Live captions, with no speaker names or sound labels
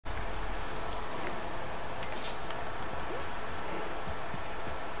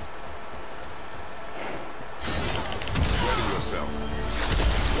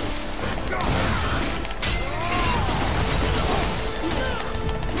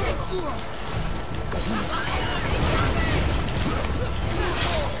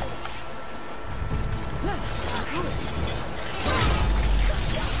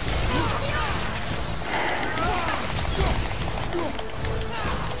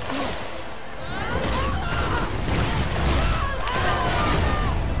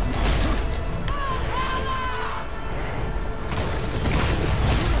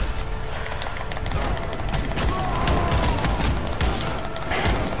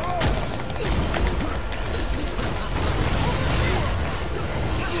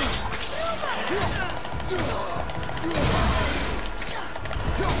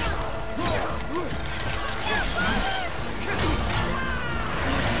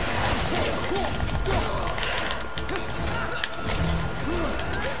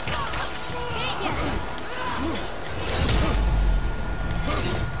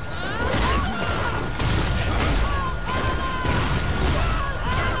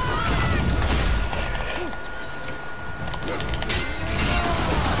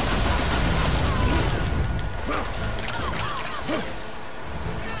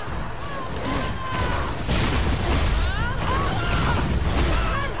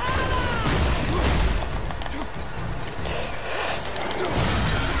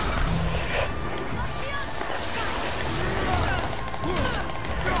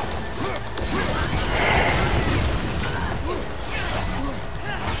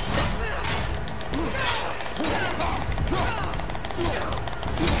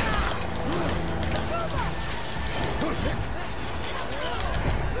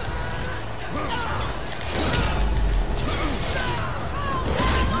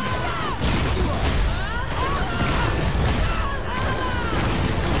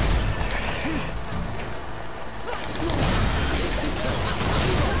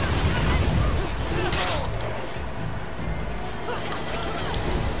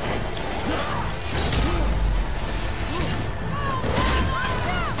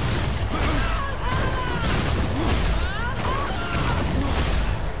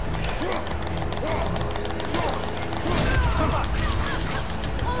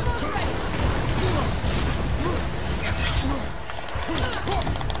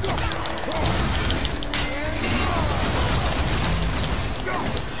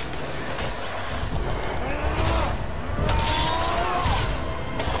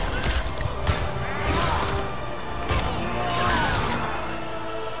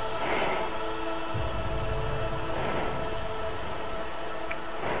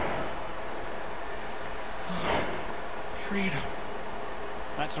Freedom.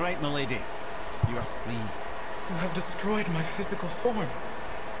 That's right, milady. You are free. You have destroyed my physical form.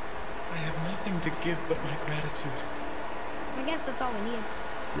 I have nothing to give but my gratitude. I guess that's all we need.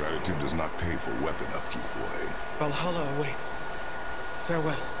 Gratitude does not pay for weapon upkeep, boy. Valhalla awaits.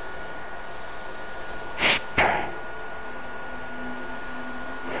 Farewell.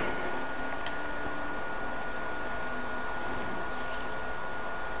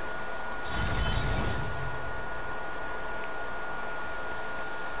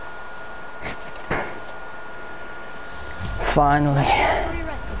 Finally.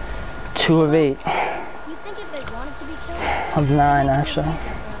 2 of 8. You think if they wanted to be killed? Of 9, actually.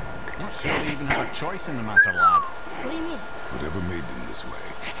 Not sure you even have a choice in the matter, lad. What do you mean? Whatever made them this way.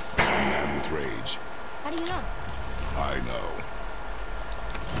 I'm mad with rage. How do you know? I know.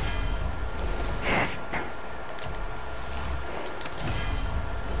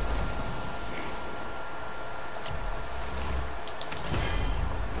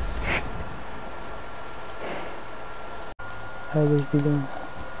 How this be doing?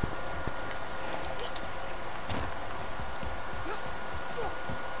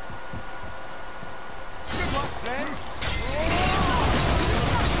 Good luck, friends.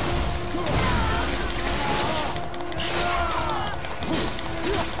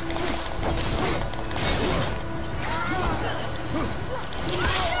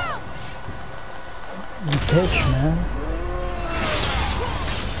 You bitch, man.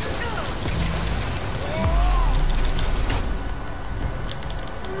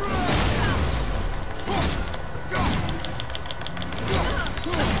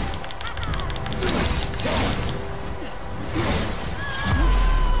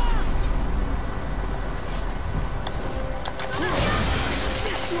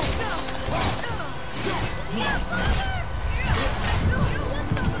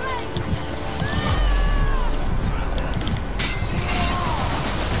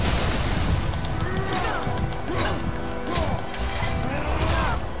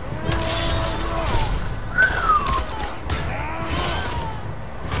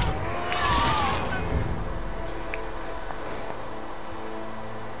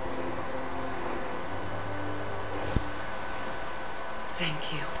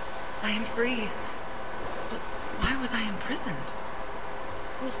 Thank you. I am free. But why was I imprisoned?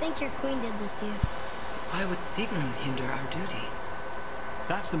 We think your queen did this to you. Why would Sigrun hinder our duty?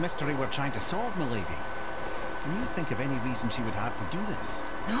 That's the mystery we're trying to solve, milady. Can you think of any reason she would have to do this?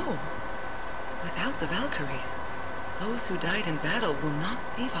 No. Without the Valkyries, those who died in battle will not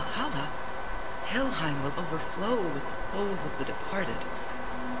see Valhalla. Helheim will overflow with the souls of the departed,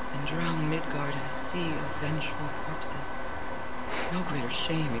 and drown Midgard in a sea of vengeful corpses. No greater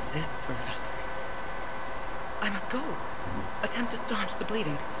shame exists for a Valkyrie. I must go. Attempt to staunch the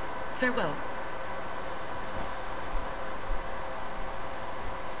bleeding. Farewell.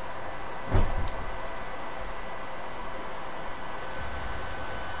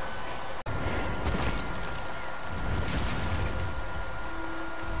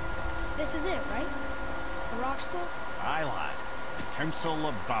 This is it, right? The rock stone? Aye, lad. Council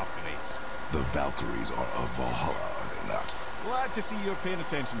of Valkyries. The Valkyries are of Valhalla, are they not? Glad to see you're paying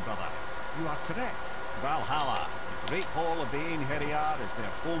attention, brother. You are correct. Valhalla, the great hall of the Einherjar, is their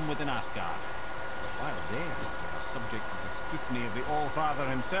home within Asgard. But while there, they are subject to the scrutiny of the All-Father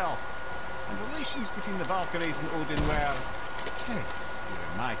himself. And relations between the Valkyries and Odin were tense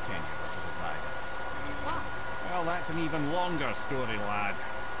during my tenure as his advisor. Wow. Well, that's an even longer story, lad.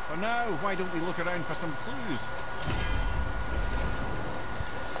 For now, why don't we look around for some clues?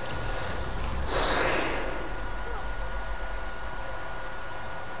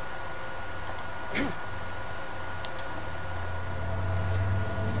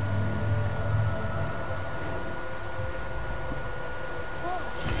 Whoa,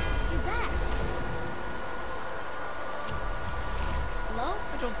 you're back. Hello?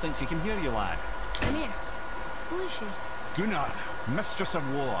 I don't think she can hear you, lad. Come here. Who is she? Gunnar, Mistress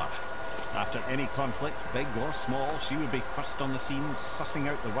of War. After any conflict, big or small, she would be first on the scene, sussing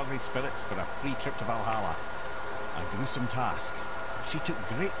out the worthy spirits for a free trip to Valhalla. A gruesome task, but she took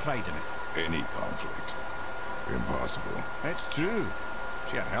great pride in it. Any conflict. Impossible. It's true.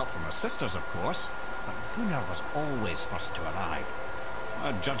 She had help from her sisters, of course, but Gunnar was always first to arrive.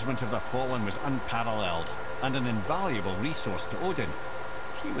 Her judgment of the fallen was unparalleled, and an invaluable resource to Odin.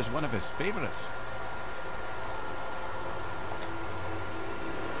 She was one of his favourites.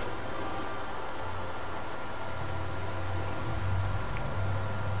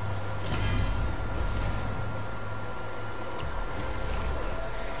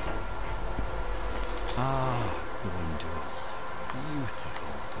 Ah, Gondul. Beautiful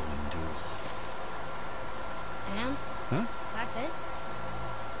Gondul. And? Huh? That's it?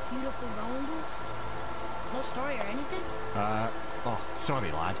 Beautiful Gondul? No story or anything? Oh,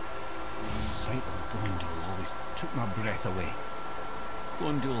 sorry, lad. The sight of Gondul always took my breath away.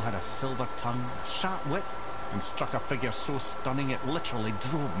 Gondul had a silver tongue, a sharp wit, and struck a figure so stunning it literally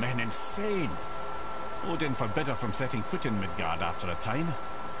drove men insane. Odin forbid her from setting foot in Midgard after a time,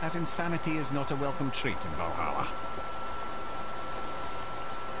 as insanity is not a welcome trait in Valhalla.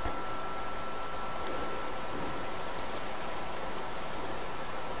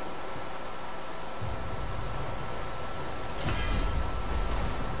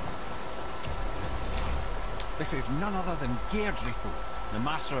 This is none other than Geirdriful, the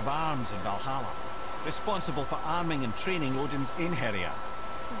Master of Arms in Valhalla, responsible for arming and training Odin's Einherjar.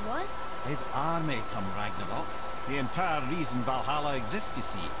 Is what? His army come Ragnarok. The entire reason Valhalla exists, you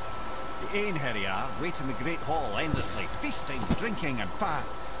see. The Einherjar wait in the Great Hall endlessly, feasting, drinking, and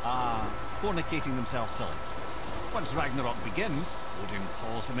fornicating themselves silly. Once Ragnarok begins, Odin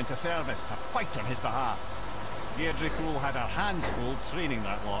calls them into service to fight on his behalf. Geirdriful had her hands full training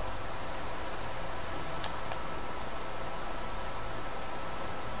that lot.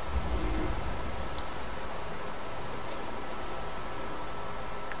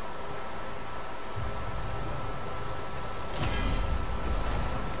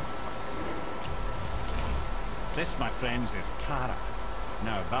 This, my friends, is Kara.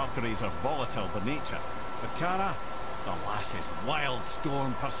 Now, Valkyries are volatile by nature, but Kara, the lass is wild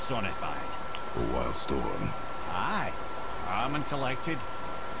storm personified. A wild storm. Aye, calm and collected.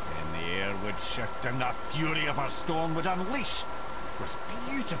 Then the air would shift and the fury of her storm would unleash. It was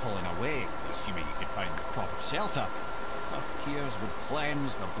beautiful in a way, assuming you could find proper shelter. Her tears would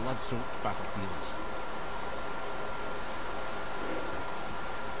cleanse the blood-soaked battlefields.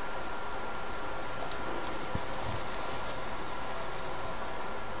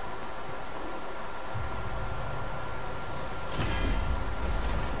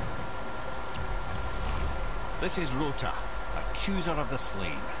 This is Rota, accuser of the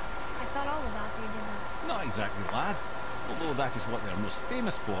slain. I thought all the Valkyrie did that. Not exactly, lad. Although that is what they're most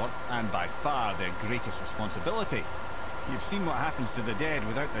famous for, and by far their greatest responsibility. You've seen what happens to the dead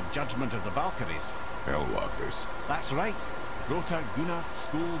without the judgment of the Valkyries. Hellwalkers. That's right. Rota, Gunnar,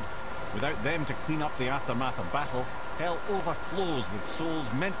 Skuld. Without them to clean up the aftermath of battle, hell overflows with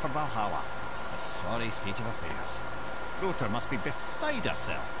souls meant for Valhalla. A sorry state of affairs. Rota must be beside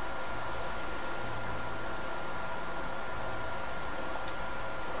herself.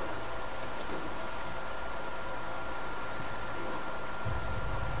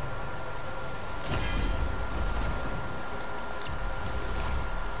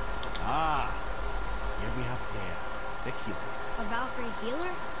 Ah, here we have Air, the healer. A Valkyrie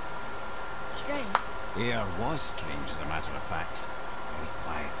healer? Strange. Air was strange, as a matter of fact. Very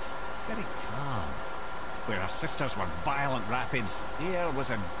quiet, very calm. Where her sisters were violent rapids, Air was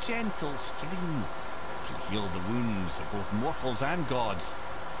a gentle stream. She healed the wounds of both mortals and gods,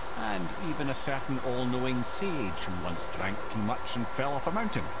 and even a certain all-knowing sage who once drank too much and fell off a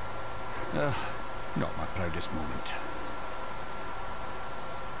mountain. Not my proudest moment.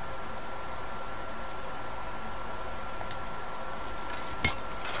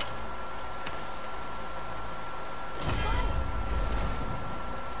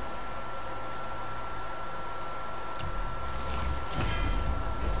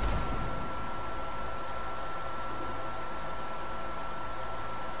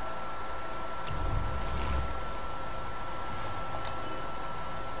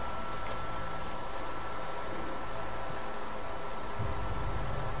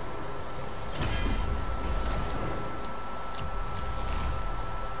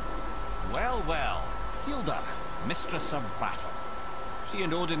 Well, Hilda, mistress of battle. She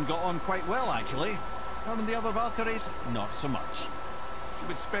and Odin got on quite well, actually. Her and the other Valkyries, not so much. She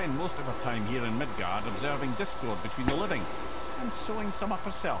would spend most of her time here in Midgard observing discord between the living, and sewing some up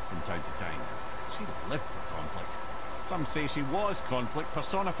herself from time to time. She'd lived for conflict. Some say she was conflict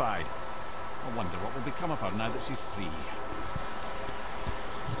personified. I wonder what will become of her now that she's free.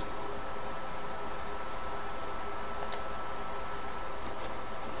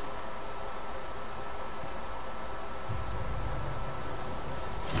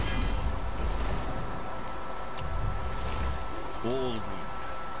 Olrun,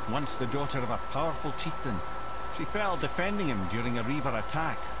 once the daughter of a powerful chieftain. She fell defending him during a Reaver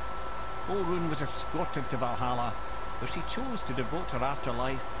attack. Olrun was escorted to Valhalla, where she chose to devote her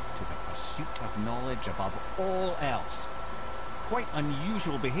afterlife to the pursuit of knowledge above all else. Quite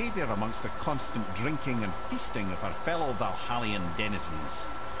unusual behaviour amongst the constant drinking and feasting of her fellow Valhallian denizens.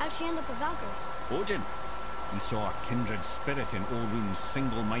 How'd she end up a Valkyrie? Odin. He saw a kindred spirit in Olrun's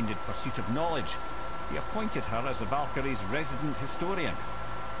single-minded pursuit of knowledge. He appointed her as the Valkyrie's resident historian.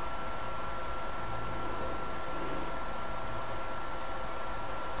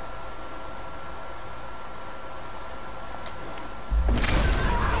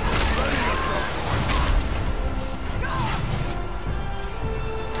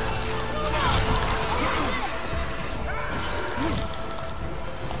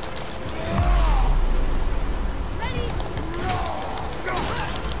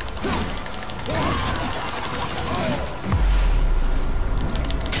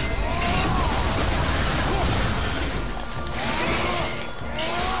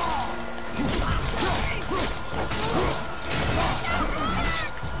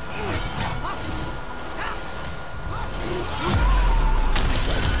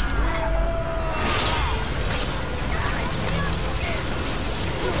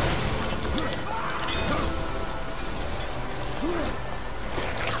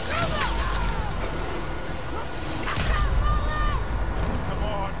 Come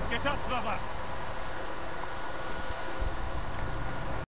on, get up, brother!